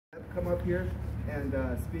Come up here and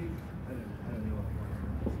speak. I don't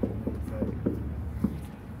know.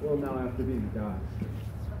 We'll now have to be God.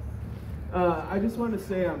 I just want to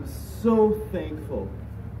say I'm so thankful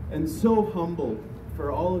and so humbled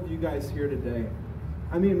for all of you guys here today.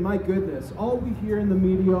 I mean, my goodness, all we hear in the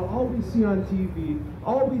media, all we see on TV,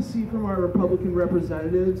 all we see from our Republican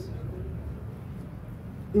representatives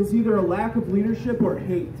is either a lack of leadership or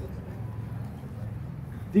hate.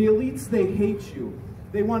 The elites, they hate you.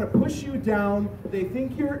 They want to push you down. They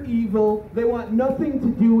think you're evil. They want nothing to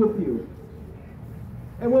do with you.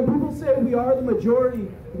 And when people say we are the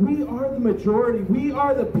majority, we are the majority. We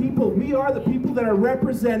are the people. We are the people that are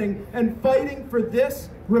representing and fighting for this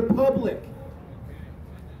republic.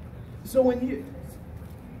 So when you...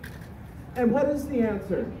 And what is the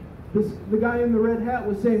answer? The guy in the red hat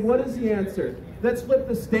was saying, what is the answer? Let's flip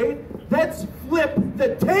the state? Let's flip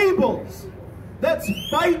the tables! Let's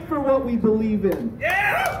fight for what we believe in.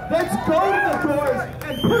 Yeah! Let's go to the doors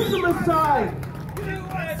and push them aside.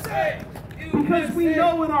 USA! Because we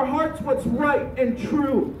know in our hearts what's right and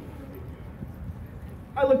true.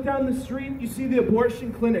 I look down the street, you see the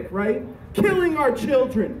abortion clinic, right? Killing our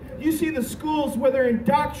children. You see the schools where they're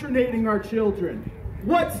indoctrinating our children.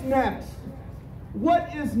 What's next?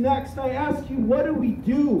 What is next? I ask you, what do we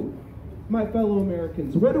do, my fellow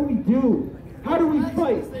Americans? What do we do? How do we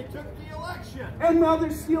fight? They took the election. And now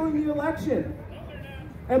they're stealing the election.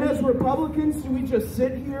 And as Republicans, do we just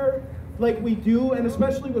sit here like we do, and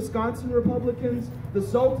especially Wisconsin Republicans, the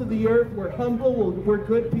salt of the earth, we're humble, we're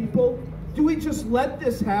good people. Do we just let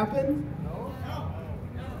this happen? No.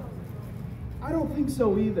 I don't think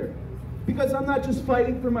so either. Because I'm not just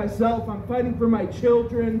fighting for myself, I'm fighting for my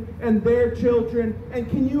children and their children. And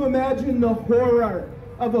can you imagine the horror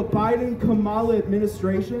of a Biden-Kamala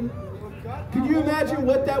administration? Can you imagine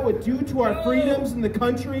what that would do to our freedoms in the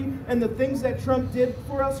country and the things that Trump did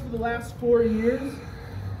for us for the last 4 years?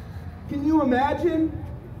 Can you imagine?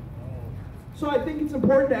 So I think it's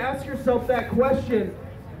important to ask yourself that question.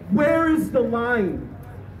 Where is the line?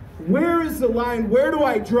 Where is the line? Where do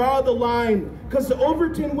I draw the line? Because the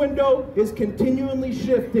Overton window is continually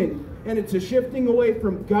shifting. And it's a shifting away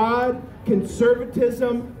from God,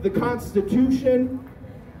 conservatism, the Constitution.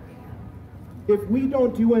 If we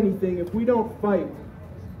don't do anything, if we don't fight,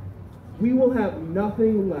 we will have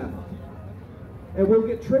nothing left. And we'll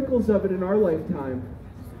get trickles of it in our lifetime.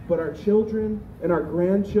 But our children and our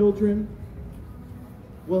grandchildren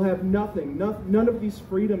will have nothing. None of these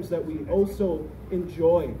freedoms that we also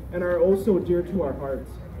enjoy and are also dear to our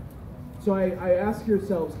hearts. So I ask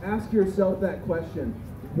yourself that question.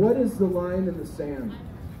 What is the line in the sand?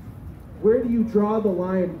 Where do you draw the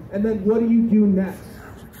line? And then what do you do next?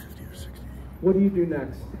 What do you do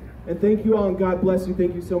next? And thank you all, and God bless you.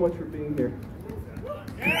 Thank you so much for being here.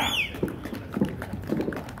 Yeah.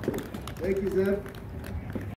 Thank you, Zeb.